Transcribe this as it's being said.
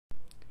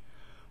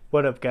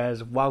What up,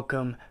 guys?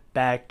 Welcome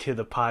back to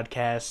the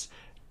podcast.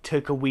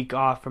 Took a week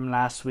off from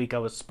last week. I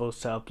was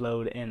supposed to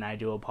upload, and I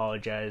do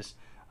apologize.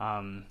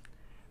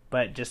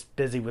 But just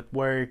busy with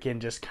work and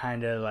just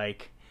kind of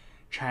like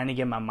trying to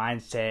get my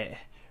mindset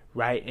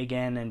right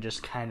again and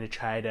just kind of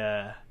try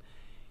to,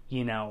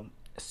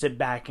 sit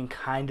back and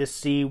kind of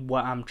see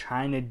what I'm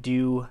trying to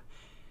do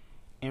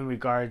in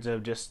regards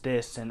of just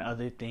this and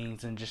other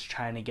things, and just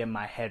trying to get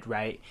my head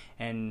right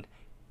and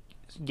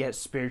get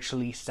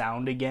spiritually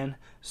sound again.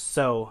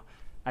 So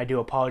I do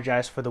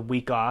apologize for the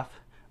week off,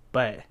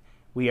 but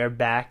we are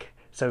back.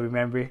 So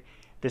remember,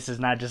 this is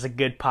not just a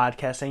good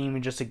podcast, ain't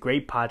even just a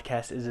great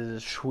podcast, it is a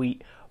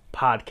sweet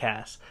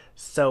podcast.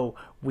 So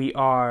we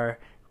are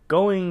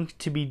going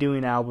to be doing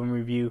an album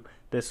review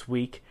this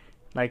week,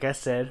 like I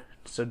said,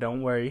 so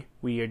don't worry,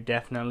 we are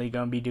definitely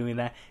going to be doing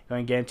that.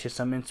 Going to get into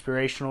some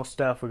inspirational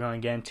stuff, we're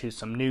going to get into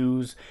some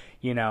news,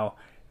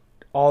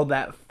 all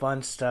that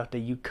fun stuff that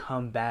you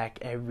come back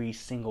every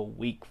single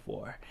week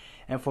for.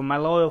 And for my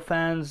loyal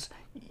fans,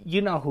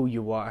 you know who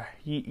you are.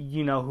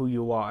 You know who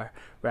you are,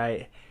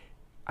 right?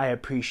 I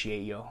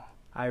appreciate you.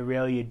 I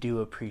really do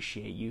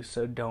appreciate you,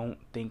 so don't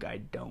think I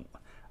don't.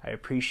 I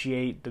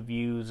appreciate the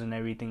views and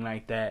everything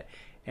like that.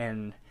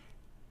 And,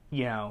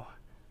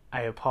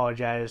 I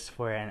apologize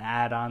for an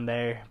ad on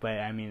there, but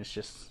it's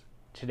just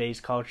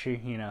today's culture,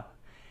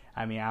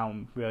 I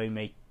don't really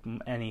make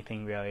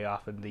anything really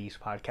off of these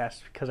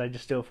podcasts because I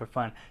just do it for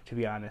fun, to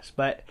be honest.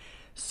 But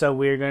so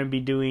we're going to be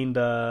doing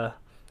the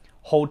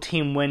Whole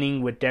Team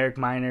Winning with Derek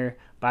Minor,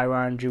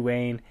 Byron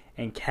Juane,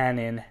 and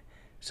Canon.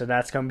 So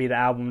that's going to be the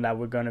album that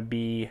we're going to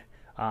be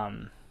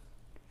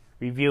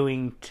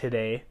reviewing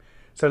today.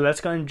 So let's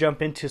go and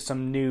jump into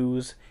some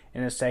news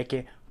in a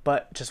second,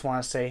 but just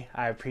want to say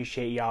I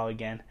appreciate y'all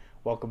again.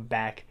 Welcome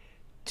back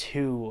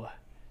to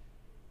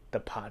the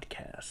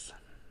podcast.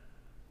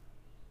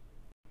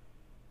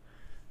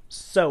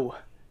 So,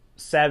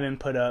 7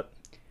 put up,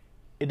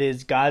 "It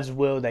is God's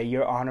will that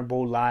your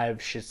honorable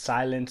lives should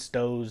silence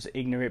those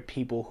ignorant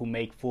people who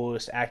make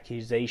foolish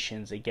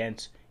accusations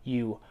against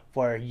you,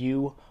 for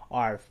you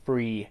are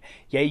free.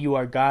 Yet you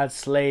are God's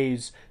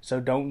slaves, so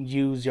don't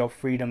use your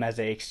freedom as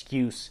an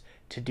excuse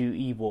to do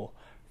evil."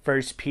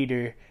 1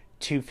 Peter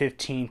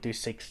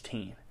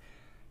 2:15-16.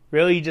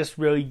 Really just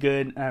really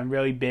good and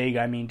really big.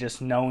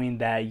 Just knowing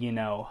that,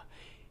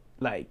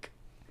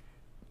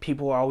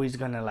 people are always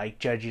going to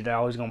judge you. They're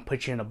always going to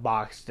put you in a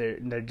box. They're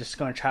just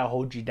going to try to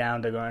hold you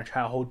down. They're going to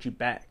try to hold you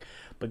back.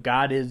 But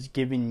God is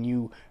giving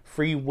you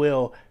free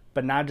will,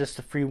 but not just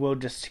the free will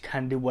just to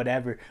kind of do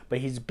whatever. But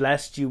He's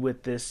blessed you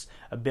with this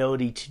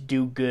ability to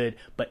do good,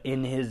 but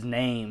in His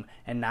name,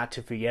 and not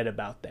to forget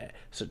about that.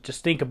 So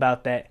just think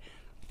about that.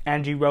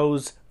 Angie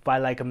Rose,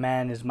 "Fight Like a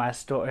Man" is my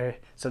story.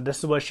 So this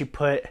is what she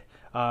put.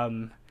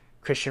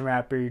 Christian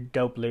rapper,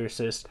 dope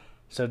lyricist.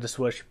 So this is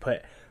what she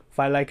put.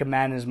 "Fight Like a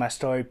Man is my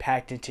story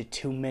packed into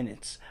 2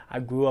 minutes. I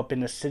grew up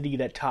in a city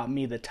that taught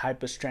me the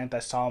type of strength I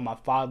saw in my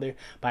father,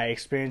 but I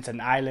experienced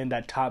an island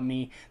that taught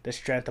me the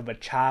strength of a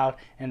child,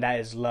 and that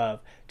is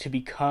love. To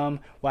become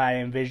what I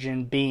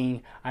envision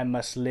being, I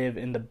must live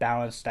in the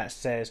balance that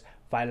says,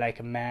 fight like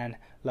a man,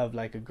 love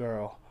like a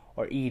girl."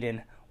 Or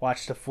Eden.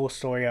 Watch the full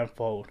story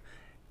unfold.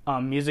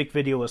 Music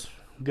video was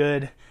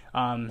good.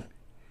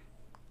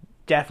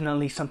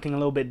 Definitely something a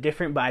little bit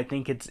different, but I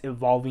think it's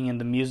evolving in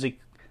the music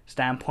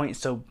standpoint,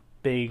 so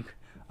big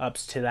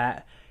ups to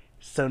that.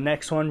 So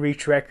next one,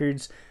 Reach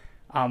Records.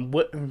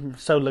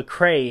 So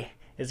Lecrae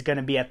is going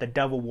to be at the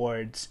Dove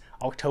Awards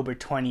October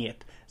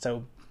 20th.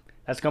 So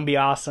that's going to be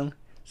awesome.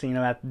 So,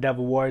 at the Dove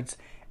Awards.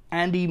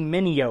 Andy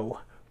Mineo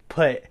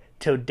put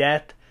Till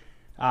Death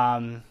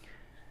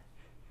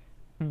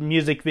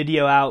music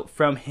video out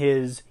from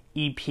his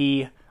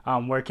EP,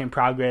 Work in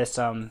Progress.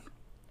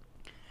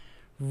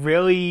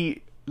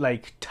 Really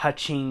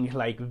touching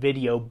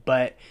video,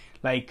 but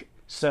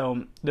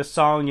so the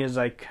song is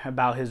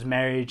about his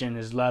marriage and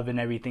his love and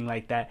everything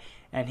like that.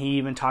 And he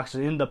even talks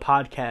in the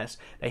podcast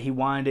that he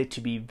wanted it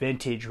to be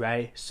vintage,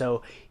 right?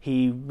 So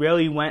he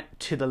really went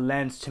to the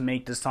lens to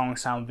make the song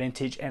sound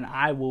vintage, and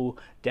I will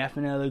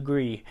definitely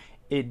agree.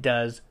 It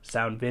does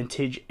sound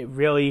vintage. It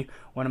really,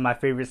 one of my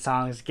favorite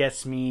songs,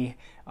 gets me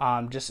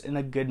just in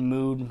a good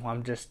mood.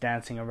 I'm just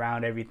dancing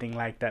around, everything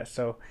like that.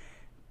 So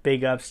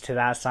big ups to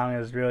that song. It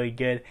was really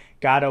good.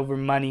 God Over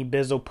Money,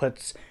 Bizzle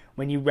puts,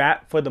 "When you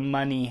rap for the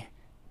money,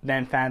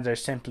 then fans are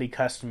simply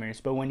customers.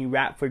 But when you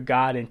rap for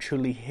God and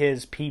truly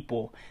His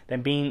people,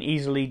 then being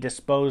easily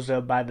disposed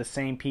of by the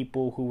same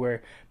people who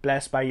were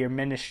blessed by your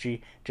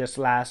ministry just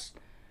last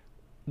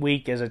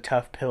week is a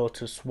tough pill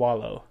to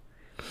swallow."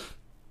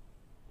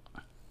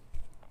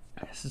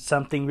 This is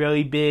something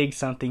really big,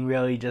 something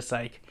really just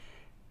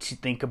to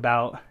think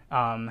about.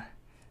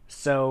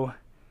 So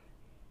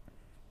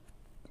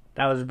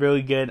that was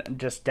really good.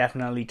 Just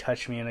definitely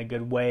touched me in a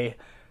good way.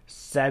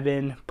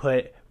 7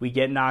 put, "We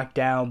get knocked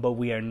down, but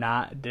we are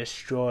not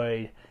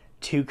destroyed."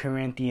 2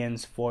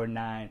 Corinthians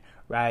 4:9,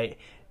 right?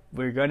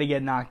 We're going to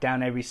get knocked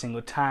down every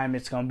single time.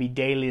 It's going to be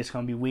daily. It's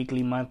going to be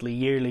weekly, monthly,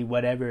 yearly,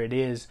 whatever it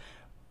is.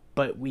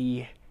 But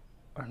we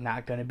are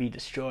not going to be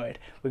destroyed.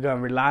 We're going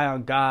to rely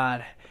on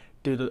God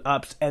through the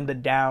ups and the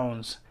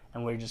downs,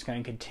 and we're just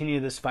going to continue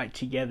this fight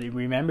together.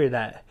 Remember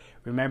that.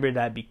 Remember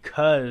that,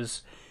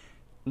 because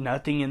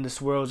nothing in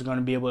this world is going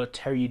to be able to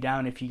tear you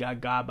down if you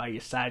got God by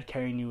your side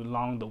carrying you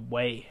along the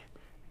way.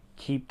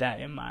 Keep that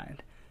in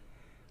mind.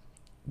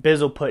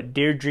 Bizzle put,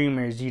 "Dear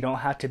dreamers, you don't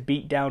have to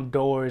beat down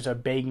doors or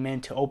beg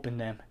men to open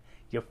them.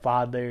 Your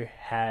Father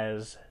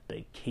has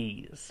the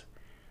keys."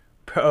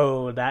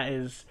 Bro, that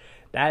is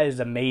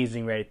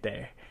amazing right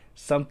there.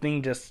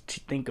 Something just to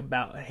think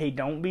about. Hey, you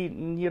don't need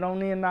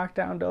to knock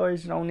down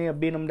doors. You don't need to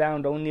beat them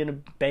down. Don't need to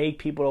beg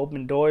people to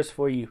open doors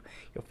for you.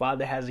 Your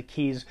Father has the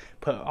keys.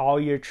 Put all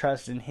your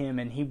trust in Him,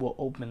 and He will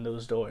open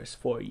those doors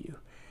for you.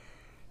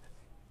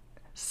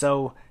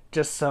 So,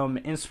 just some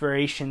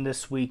inspiration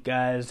this week,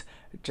 guys.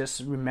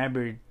 Just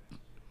remember,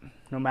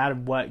 no matter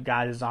what,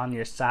 God is on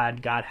your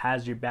side. God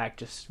has your back.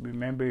 Just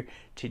remember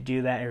to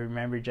do that, and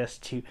remember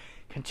just to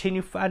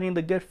continue fighting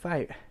the good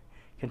fight.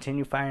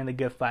 Continue fighting the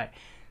good fight.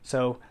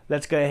 So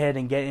let's go ahead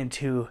and get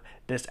into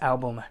this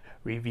album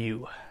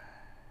review.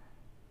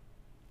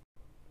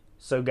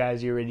 So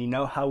guys, you already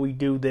know how we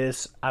do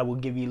this. I will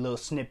give you little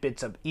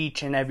snippets of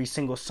each and every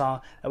single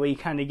song. That way you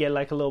kind of get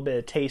like a little bit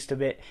of taste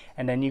of it.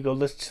 And then you go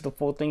listen to the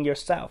full thing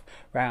yourself.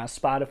 Right on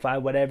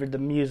Spotify, whatever the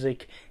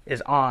music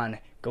is on,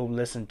 go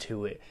listen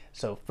to it.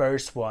 So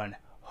first one,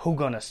 Who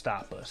Gonna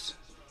Stop Us?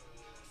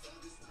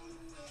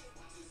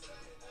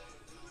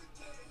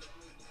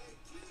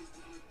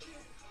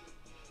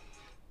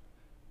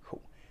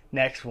 Cool.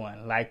 Next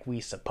one, Like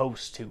We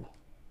Supposed To.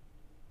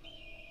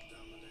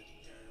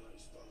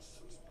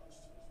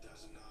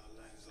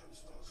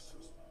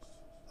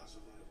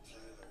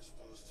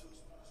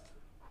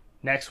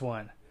 Next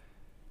one,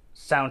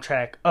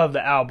 soundtrack of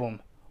the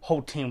album,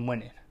 Whole Team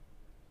Winning.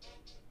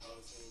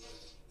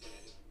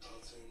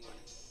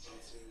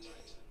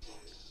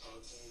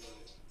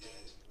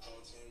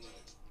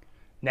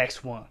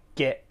 Next one,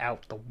 Get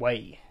Out the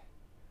Way.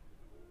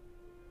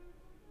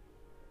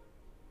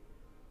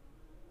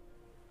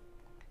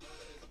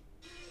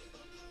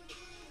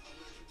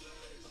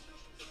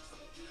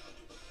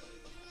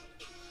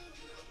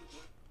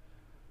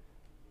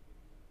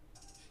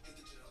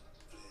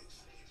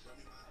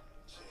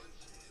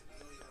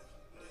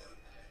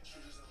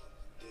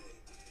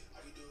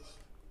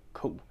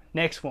 Cool.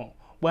 Next one,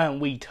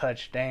 When We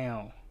Touch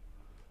Down.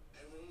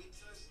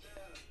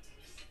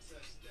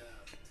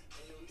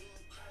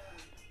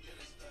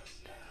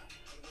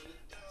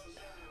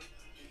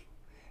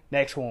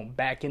 Next one,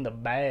 Back in the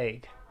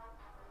Bag.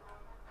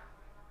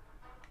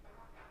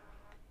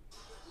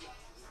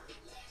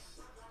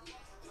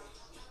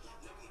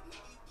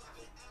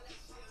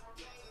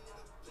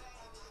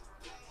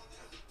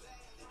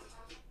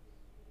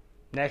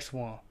 Next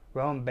one,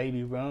 Run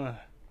Baby Run.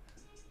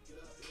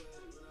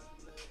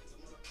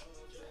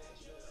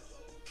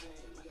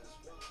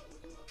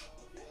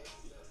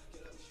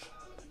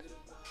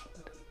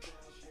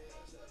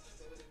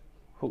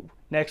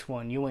 Next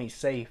one, You Ain't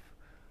Safe.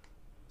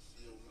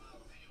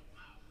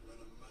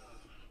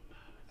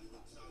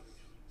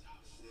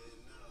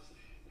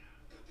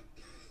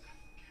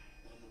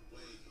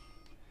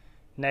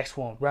 Next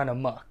one, Run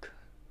Amok.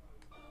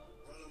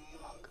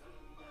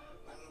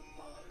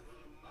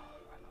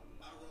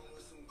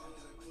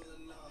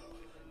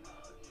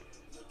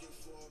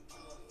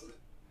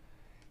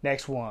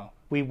 Next one,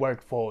 We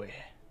Work For It.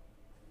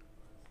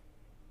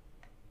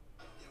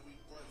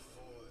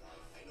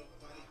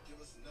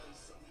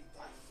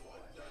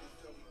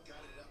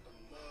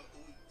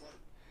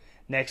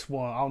 Next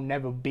one, I'll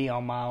Never Be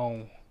on My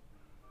Own.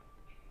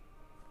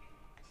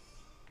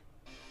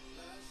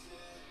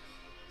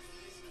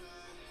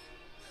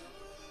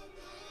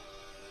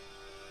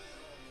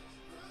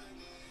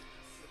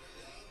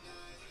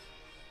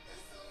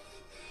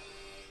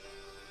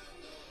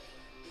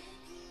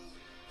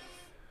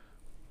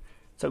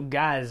 So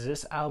guys,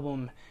 this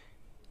album,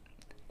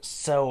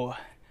 so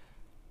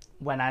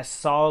when I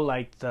saw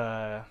like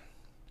the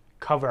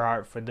cover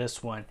art for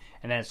this one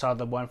and then saw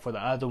the one for the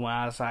other one,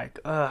 I was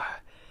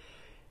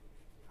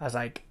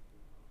like,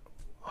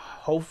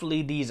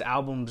 hopefully these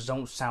albums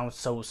don't sound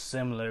so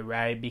similar,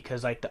 right?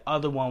 Because like the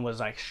other one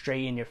was like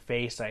straight in your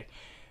face, like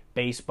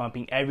bass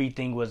bumping,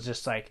 everything was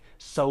just like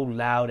so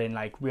loud and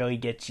like really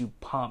gets you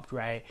pumped,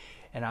 right?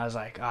 And I was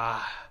like,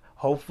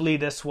 hopefully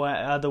this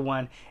other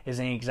one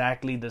isn't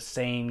exactly the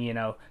same,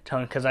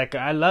 tone. Because like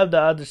I love the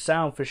other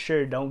sound for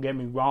sure, don't get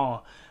me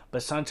wrong,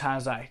 but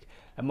sometimes like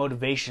a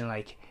motivation,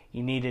 like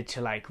you need it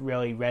to like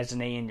really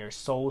resonate in your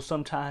soul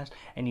sometimes,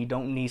 and you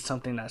don't need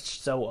something that's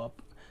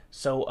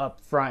so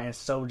up front and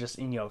so just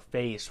in your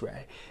face,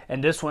 right?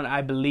 And this one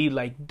I believe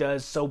like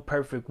does so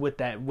perfect with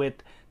that, with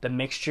the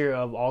mixture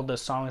of all the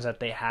songs that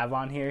they have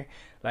on here.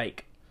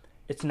 Like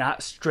it's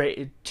not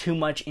straight too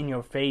much in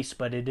your face,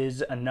 but it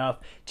is enough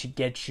to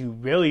get you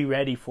really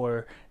ready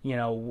for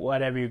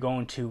whatever you're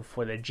going to,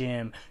 for the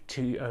gym,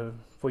 to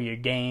for your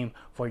game,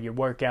 for your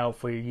workout,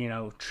 for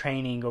your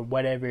training, or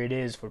whatever it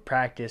is, for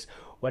practice,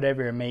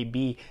 whatever it may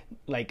be.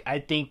 Like I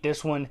think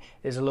this one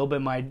is a little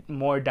bit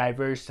more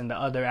diverse than the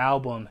other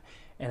album,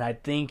 And I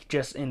think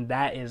just in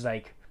that is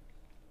like,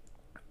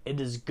 it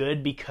is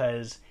good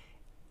because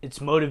it's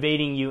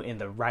motivating you in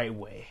the right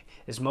way.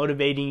 It's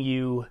motivating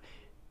you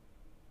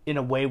in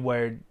a way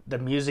where the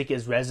music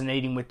is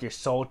resonating with your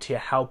soul to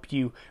help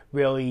you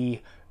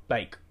really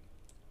like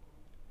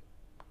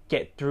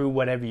get through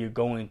whatever you're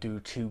going through,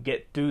 to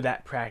get through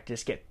that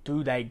practice, get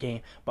through that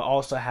game, but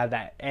also have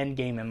that end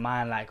game in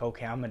mind, like,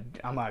 okay, I'm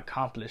gonna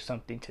accomplish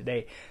something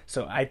today.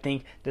 So I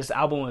think this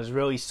album was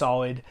really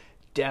solid.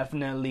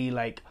 Definitely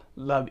like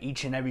love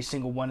each and every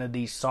single one of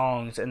these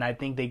songs, and I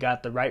think they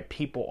got the right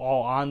people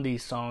all on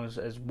these songs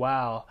as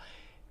well.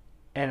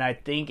 And I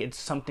think it's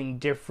something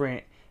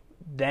different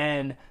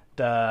than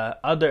the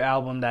other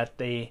album that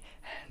they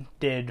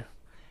did.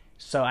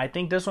 So I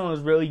think this one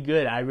was really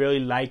good. I really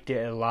liked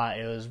it a lot.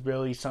 It was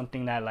really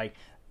something that like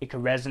it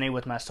could resonate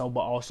with my soul, but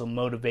also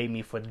motivate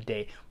me for the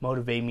day,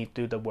 motivate me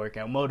through the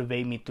workout,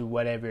 motivate me through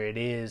whatever it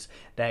is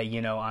that,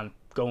 you know, I'm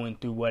going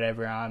through,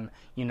 whatever I'm,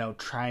 you know,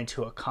 trying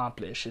to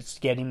accomplish. It's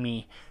getting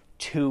me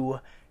to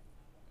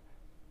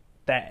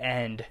that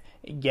end,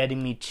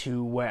 getting me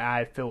to where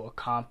I feel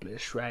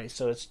accomplished, right?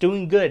 So it's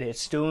doing good.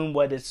 It's doing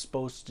what it's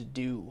supposed to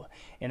do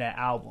in an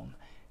album,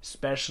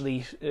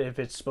 especially if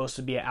it's supposed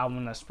to be an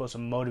album that's supposed to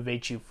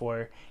motivate you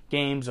for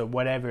games or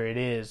whatever it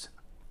is.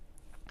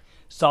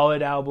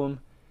 Solid album.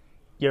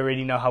 You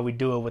already know how we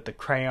do it with the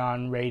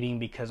crayon rating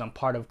because I'm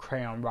part of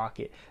Crayon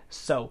Rocket.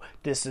 So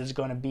this is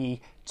going to be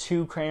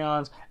 2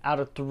 crayons out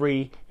of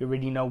 3. You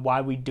already know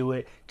why we do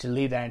it, to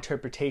leave that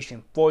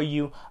interpretation for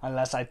you.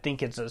 Unless I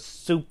think it's a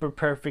super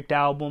perfect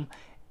album,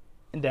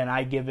 then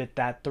I give it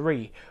that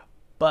 3.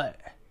 But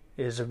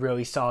it is a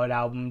really solid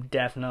album.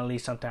 Definitely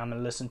something I'm going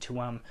to listen to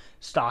when I'm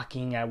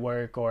stalking at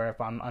work or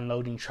if I'm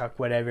unloading truck,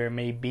 whatever it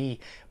may be.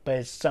 But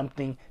it's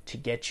something to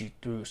get you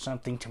through,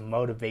 something to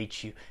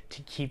motivate you,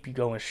 to keep you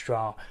going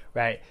strong,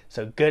 right?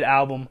 So good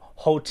album,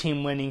 whole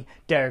team winning,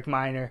 Derek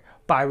Minor,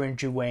 Byron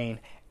Juwane,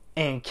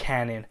 and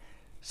Cannon.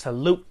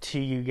 Salute to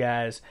you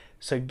guys.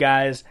 So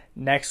guys,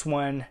 next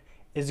one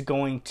is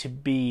going to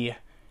be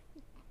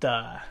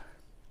the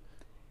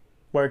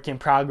Work in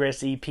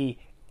Progress EP,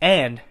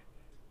 and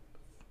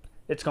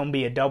it's going to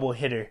be a double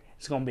hitter.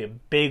 It's going to be a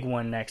big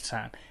one next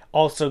time.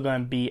 Also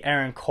going to be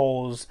Aaron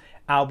Cole's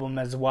album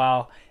as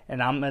well.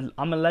 And I'm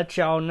gonna let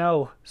y'all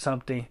know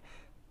something.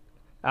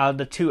 Out of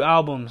the 2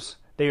 albums,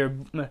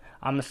 I'm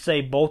going to say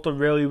both are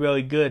really,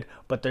 really good.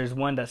 But there's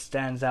one that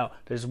stands out.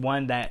 There's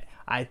one that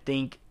I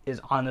think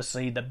is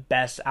honestly the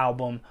best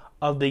album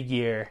of the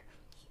year.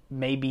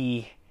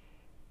 Maybe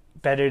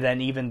better than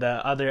even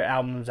the other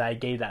albums I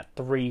gave that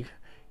 3,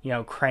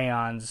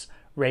 crayons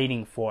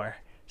rating for.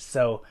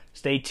 So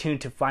stay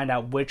tuned to find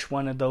out which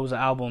one of those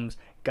albums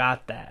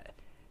got that.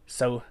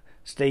 So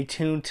stay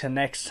tuned to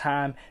next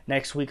time,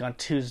 next week on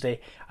Tuesday.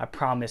 I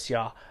promise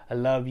y'all, I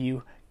love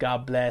you.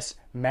 God bless.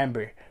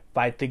 Remember,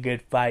 fight the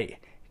good fight.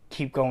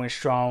 Keep going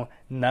strong.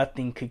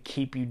 Nothing could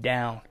keep you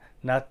down.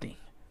 Nothing.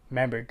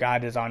 Remember,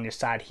 God is on your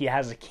side. He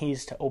has the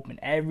keys to open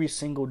every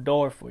single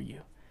door for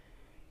you.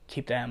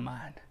 Keep that in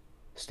mind.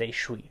 Stay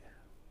sweet.